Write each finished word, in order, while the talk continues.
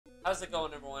How's it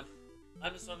going, everyone?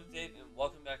 I'm Nostalgia Dave, and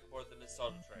welcome back aboard the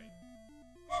Nostalgia Train.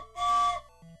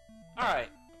 Alright.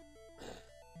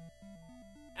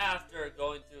 After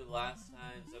going through last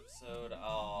time's episode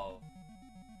of,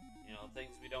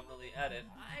 things we don't really edit,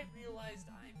 I realized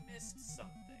I missed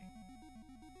something.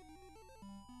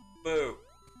 Boo.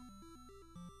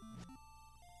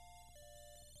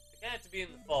 I gonna have to be in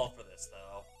the fall for this,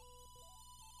 though.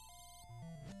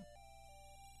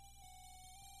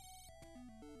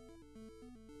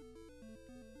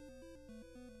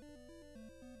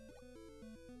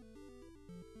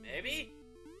 Maybe?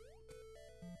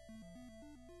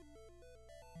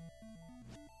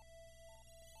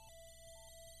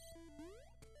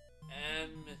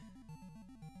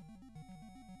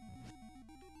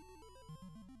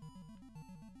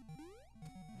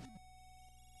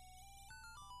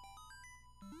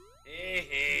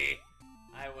 Hey,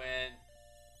 I win.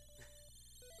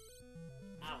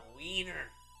 I'm a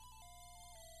wiener.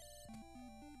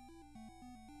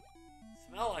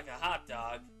 Smell like a hot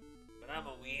dog, but I'm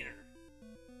a wiener.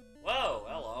 Whoa,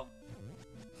 hello.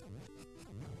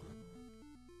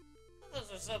 I thought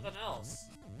those were something else.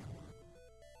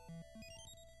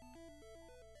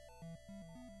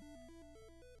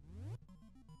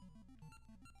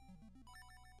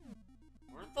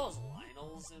 Weren't those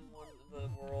Lionels in one of the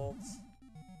worlds?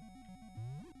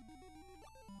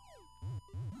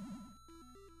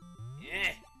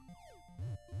 Yeah.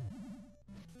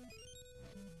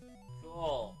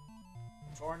 Cool.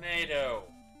 Tornado.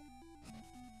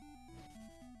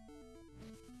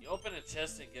 You open a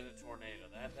chest and get a tornado.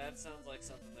 That sounds like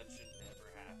something that should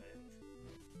never happen.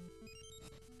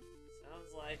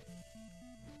 Sounds like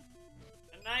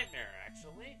a nightmare,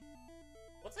 actually.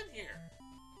 What's in here?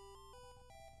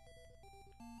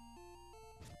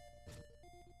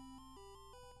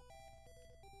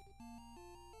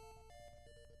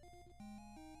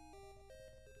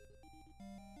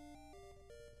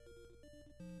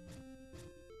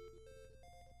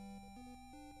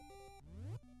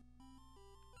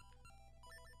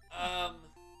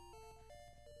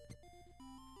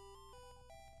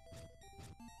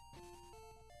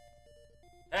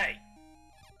 Hey!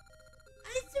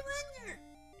 I surrender!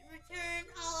 In return,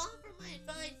 I'll offer my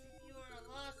advice if you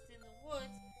are lost in the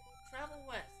woods. Travel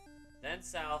west. Then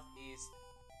south, east,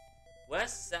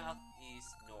 west, south,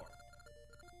 east, north.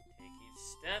 Take each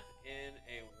step in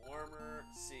a warmer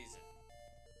season.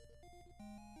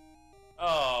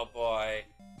 Oh boy.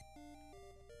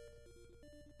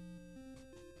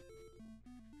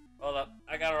 Hold up,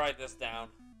 I gotta write this down.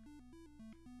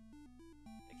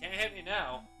 They can't hit me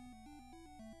now.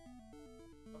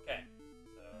 Okay,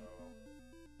 so...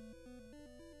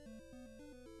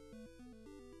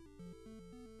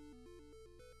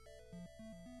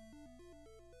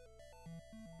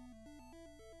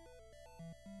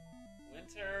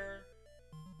 Winter...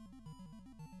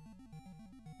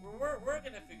 We're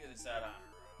gonna figure this out on our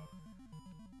own.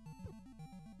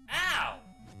 Ow!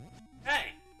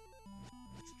 Hey!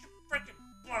 Get your freaking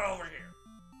butt over here!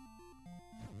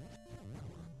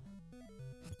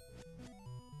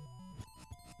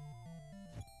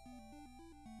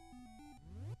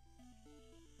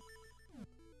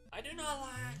 I do not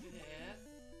like this.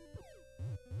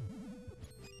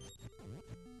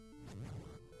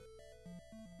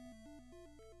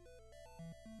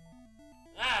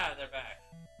 Ah, they're back.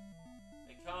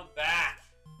 They come back.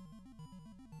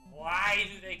 Why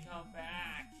do they come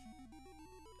back?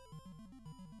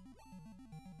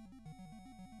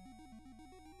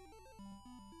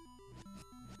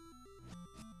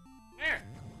 Come here.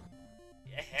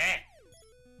 Yeah.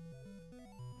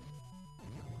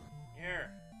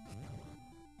 Here.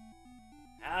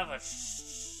 Have a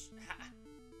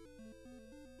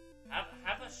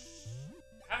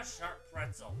sharp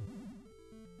pretzel.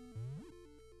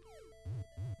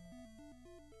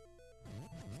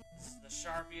 This is the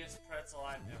sharpiest pretzel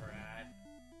I've never had.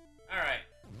 Alright.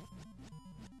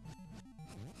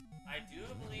 I do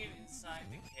believe inside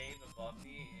the cave above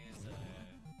me is a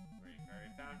great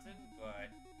fairy fountain, but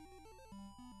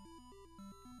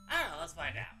I don't know, let's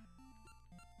find out.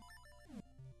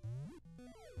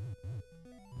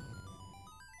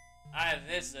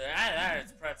 That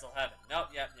is pretzel heaven. Nope,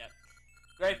 yep.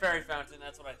 Great fairy fountain,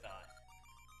 that's what I thought.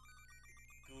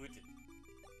 Good.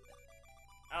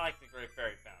 I like the great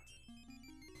fairy fountain.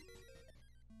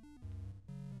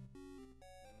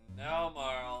 No,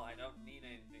 Marl, I don't need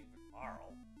anything for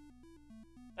Marl.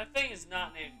 That thing is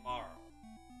not named Marl.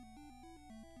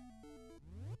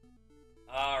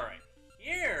 Alright,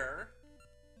 here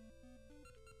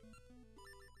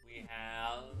we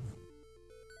have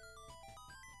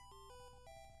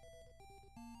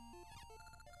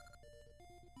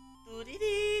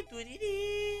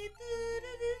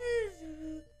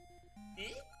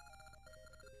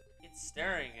It's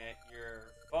staring at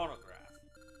your phonograph.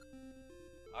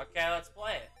 Okay, let's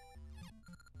play it.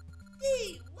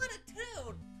 Gee, what a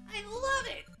tune! I love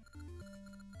it!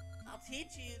 I'll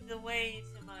teach you the way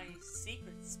to my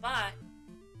secret spot.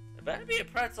 There better be a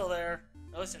pretzel there.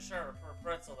 At least a sharper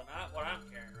pretzel than what I'm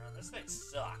carrying around. This thing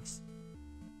sucks.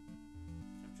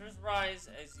 Temperatures rise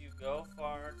as you go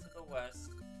far to the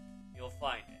west. You'll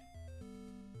find it.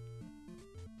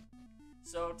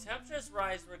 So temperatures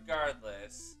rise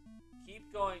regardless.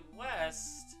 Keep going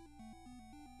west.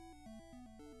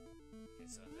 Okay,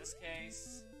 so in this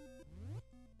case,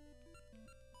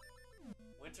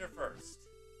 winter first.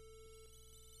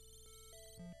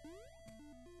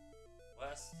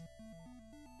 West.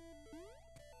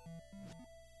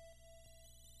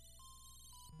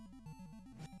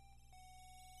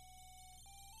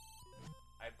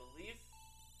 I believe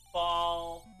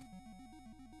fall.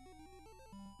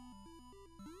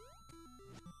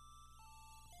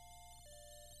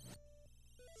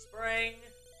 Spring.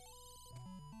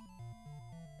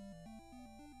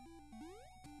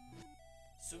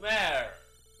 Sumer.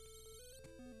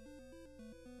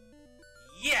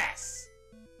 Yes!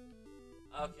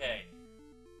 Okay.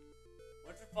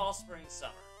 Winter, fall, spring,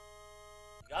 summer.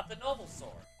 You got the noble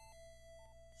sword.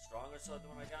 Stronger sword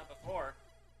than what I got before.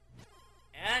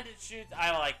 And it shoots.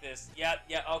 I like this. Yep,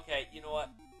 okay. You know what?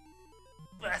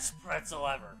 Best pretzel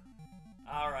ever.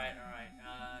 Alright.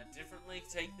 Differently,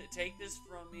 take this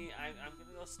from me. I'm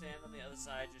gonna go stand on the other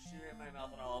side. Just shoot it in my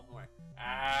mouth and I'll open more.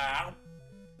 Ow!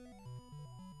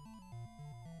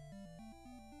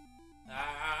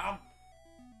 Ow!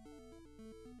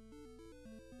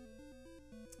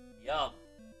 Yum.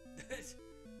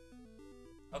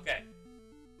 Okay.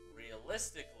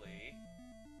 Realistically,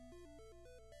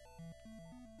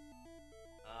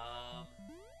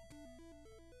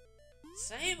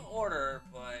 same order,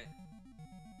 but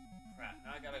crap.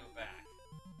 Now I gotta go back.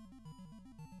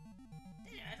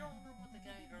 Dang, I don't remember what the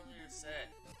guy earlier said.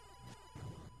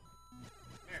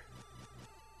 Here.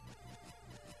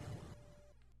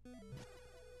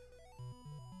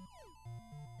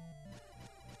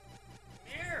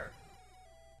 Here.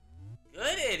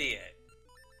 Good idiot.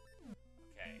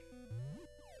 Okay.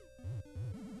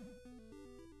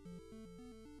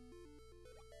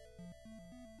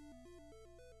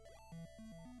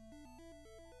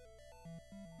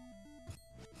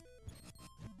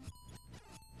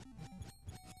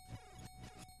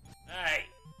 Hey.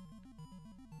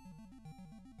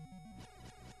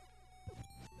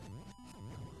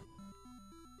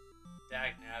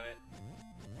 Dagnabbit.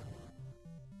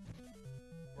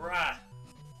 Bruh.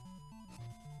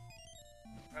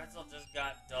 Pretzel just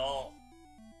got dull.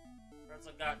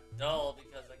 Pretzel got dull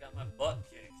because I got my butt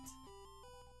kicked.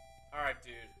 Alright,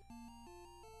 dude.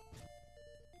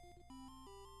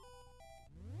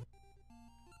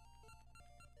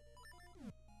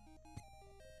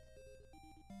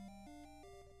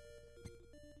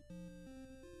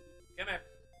 Come here.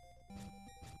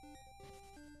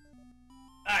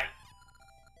 Hey!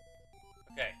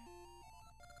 Okay.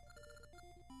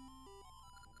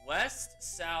 West,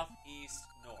 south, east,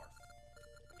 north.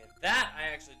 Okay, that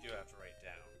I actually do have to write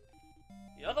down.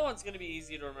 The other one's going to be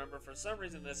easy to remember. For some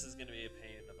reason, this is going to be a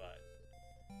pain in the butt.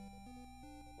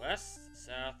 West,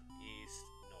 south, east,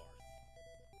 north.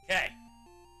 Okay.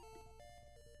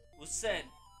 Usen.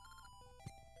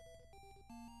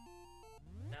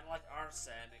 Kind of like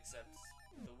arsen, except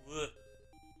the w.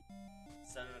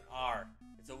 Instead of an R.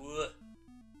 It's a w.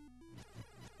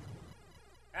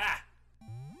 Ah!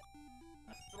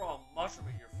 I throw a mushroom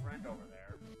at your friend over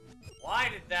there. Why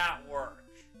did that work?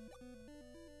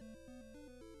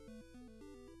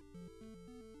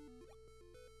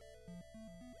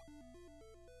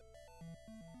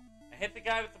 I hit the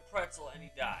guy with the pretzel and he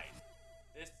died.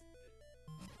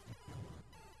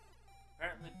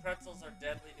 Apparently pretzels are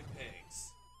deadly to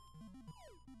pigs.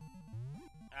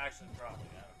 Actually, probably,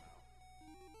 I don't know.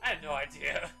 I have no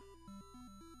idea.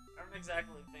 I don't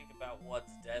exactly think about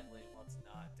what's deadly and what's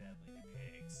not deadly to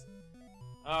pigs.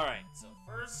 Alright, so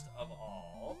first of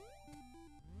all...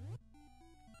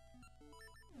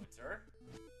 winter.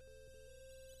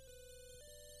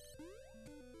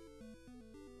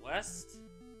 West.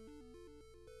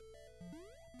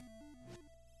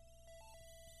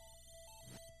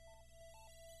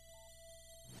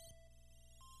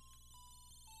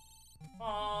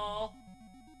 Fall.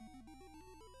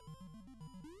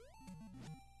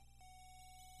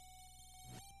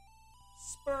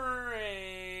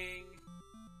 Spring.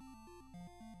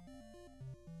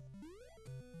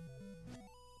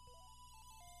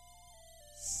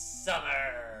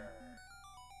 Summer.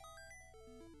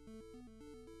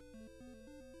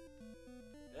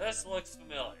 This looks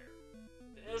familiar.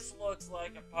 This looks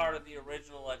like a part of the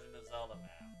original Legend of Zelda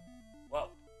map. Whoa.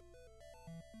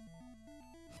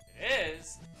 It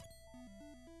is.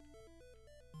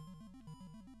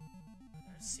 Are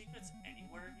there secrets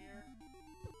anywhere here?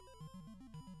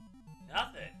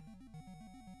 Nothing.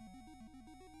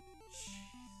 Jeez.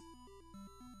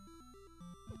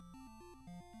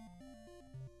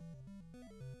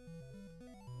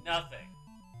 Nothing.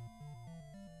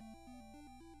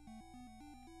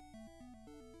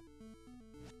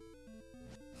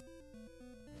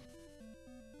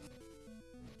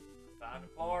 Found a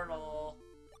portal.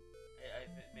 I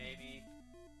think maybe.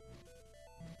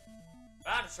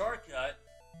 Found a shortcut.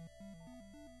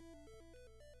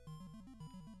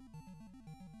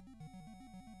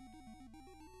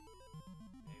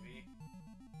 Maybe.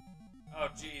 Oh,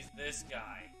 geez, this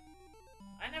guy.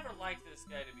 I never liked this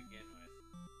guy to begin with.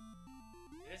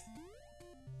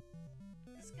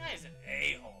 This guy's an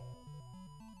a-hole.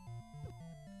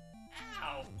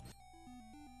 Ow!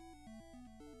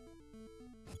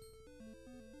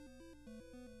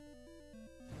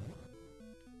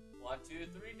 1, 2,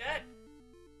 3, dead.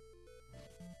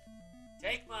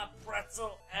 Take my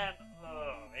pretzel and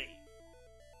hey.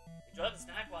 Enjoy the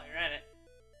snack while you're at it.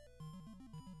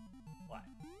 What?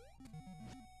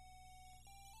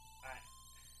 I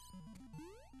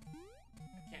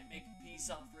can't make a peace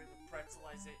offering with pretzel.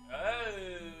 I say,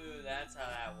 oh, that's how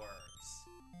that works.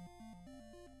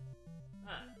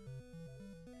 Huh.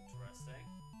 Interesting.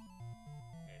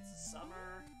 Okay, it's the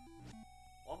summer.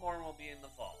 One more and we'll be in the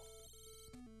fall.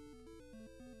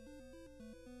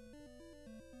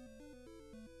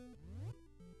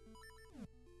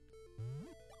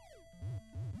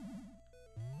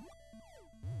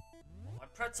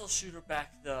 Pretzel shooter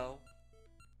back, though.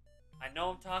 I know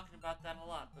I'm talking about that a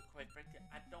lot, but quite frankly,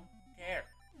 I don't care.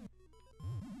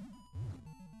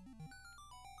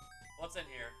 What's in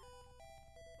here?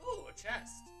 Ooh, a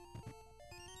chest.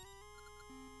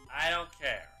 I don't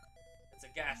care. It's a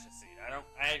gaseous seed. I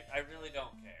really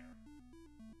don't care.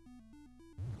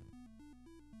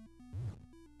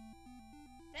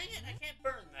 Dang it, I can't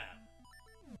burn them.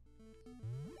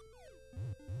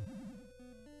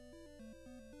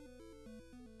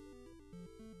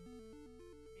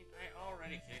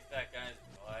 Already kicked that guy's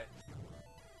butt.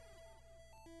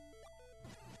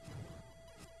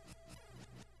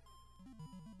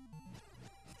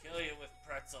 Kill you with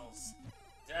pretzels.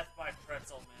 Death by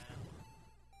pretzel, man.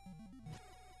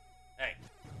 Hey.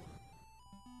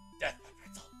 Death by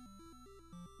pretzel.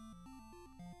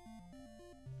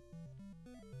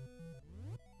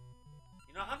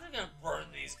 You know, I'm just gonna burn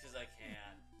these because I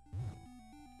can.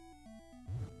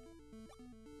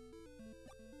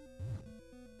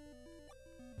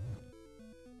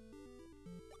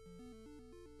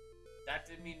 That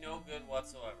did me no good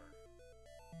whatsoever.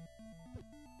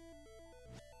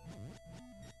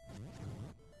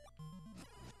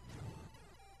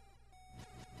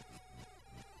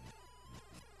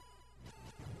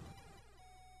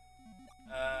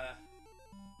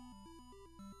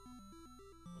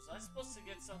 Was I supposed to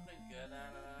get something good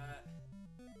out of that?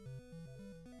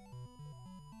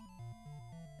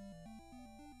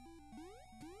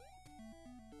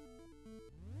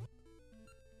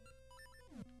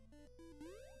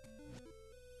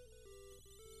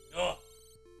 Oh!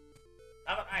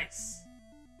 How about ice?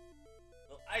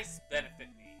 Will ice benefit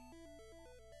me?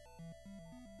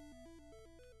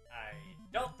 I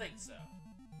don't think so.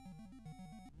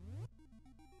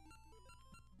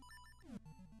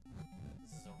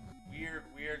 This is a weird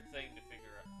thing to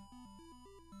figure out.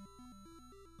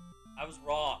 I was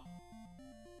wrong.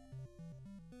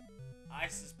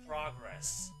 Ice is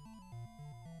progress.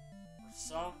 For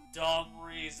some dumb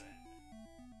reason.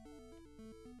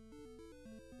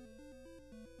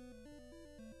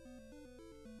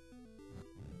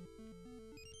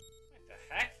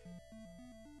 Heck?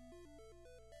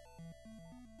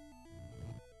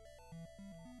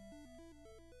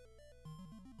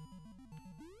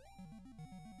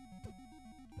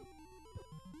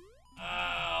 Oh,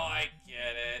 I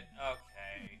get it.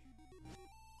 Okay.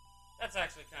 That's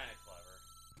actually kind of clever.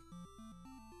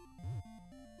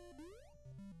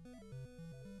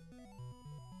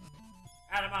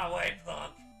 Out of my way,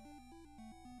 punk!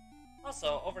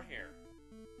 Also, over here.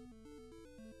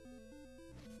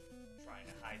 Trying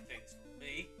to hide things from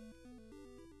me.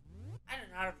 I do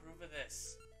not approve of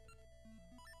this.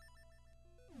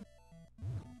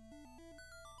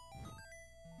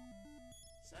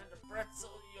 Send a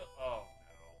pretzel, you... Oh,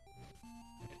 no.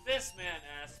 If this man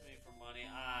asks me for money,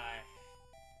 Hi.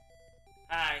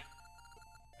 I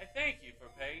thank you for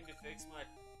paying to fix my...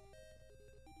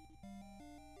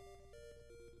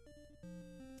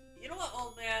 know what,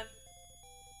 old man?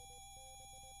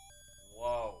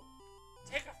 Whoa.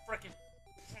 Take a frickin'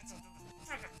 pretzel to the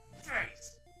frickin'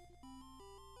 face!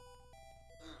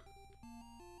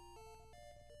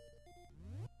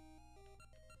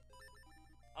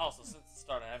 Also, since the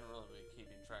start, I haven't really been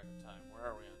keeping track of time. Where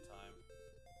are we on time?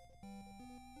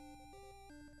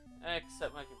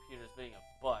 Except my computer's being a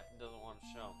butt and doesn't want to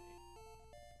show me.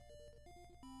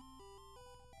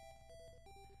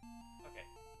 Okay,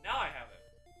 now I have a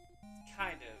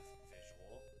kind of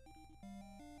visual.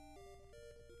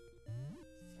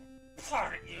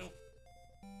 Pardon you!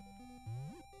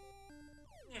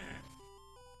 You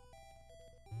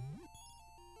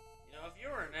know, if you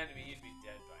were an enemy, you'd be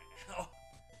dead by now.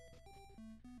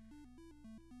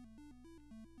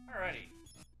 Alrighty.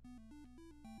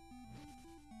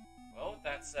 Well, with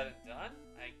that said and done,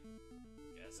 I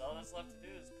guess all that's left to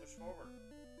do is push forward.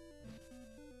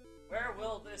 Where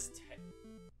will this take?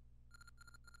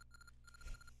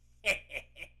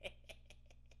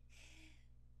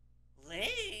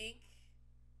 Link?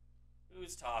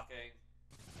 Who's talking?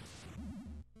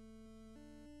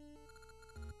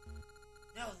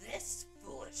 Know this,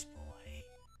 foolish boy.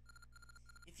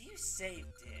 If you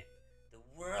saved it, the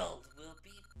world will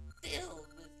be filled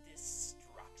with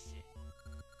destruction,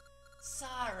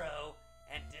 sorrow,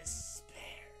 and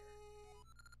despair.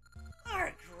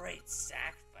 Our great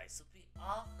sacrifice will be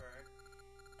offered,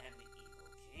 and the evil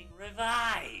king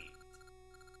revived.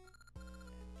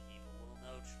 And people will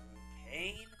know true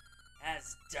pain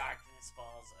as darkness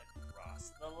falls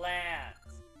across the land.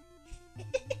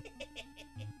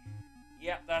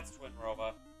 Yep, that's Twin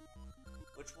Roba.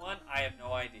 Which one? I have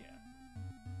no idea.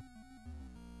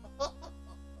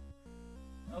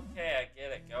 Okay, I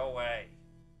get it. Go away.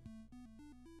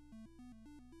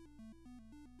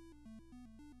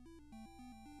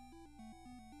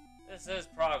 This is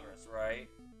progress, right?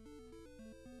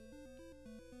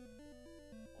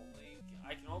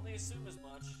 I can only assume as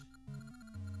much.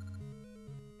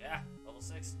 Yeah, level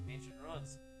 6, Ancient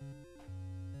Ruins.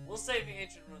 We'll save the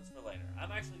Ancient Ruins for later.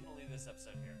 I'm actually going to leave this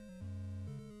episode here.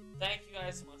 Thank you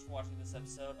guys so much for watching this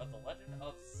episode of The Legend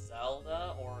of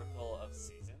Zelda Oracle of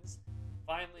Seasons.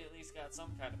 Finally, at least got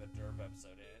some kind of a derp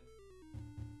episode in.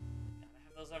 Gotta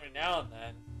have those every now and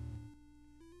then.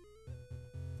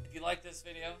 If you like this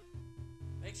video,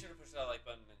 make sure to push that like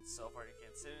button, and so far you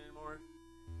can't sit anymore.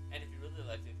 And if you really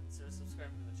liked it, consider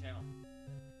subscribing to the channel.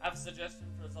 Have a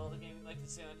suggestion for a Zelda game you'd like to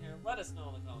see on here? Let us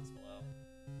know in the comments below.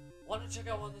 Want to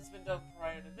check out one that's been done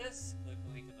prior to this? Click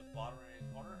the link in the bottom right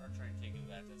corner or try and take you to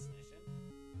that destination.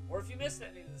 Or if you missed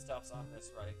any of the stops on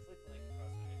this ride, click the link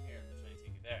across right here and try and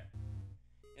take you there.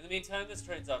 In the meantime, this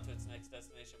train's off to its next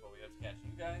destination, but we have to catch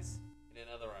you guys in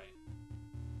another ride.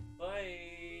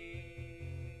 Bye!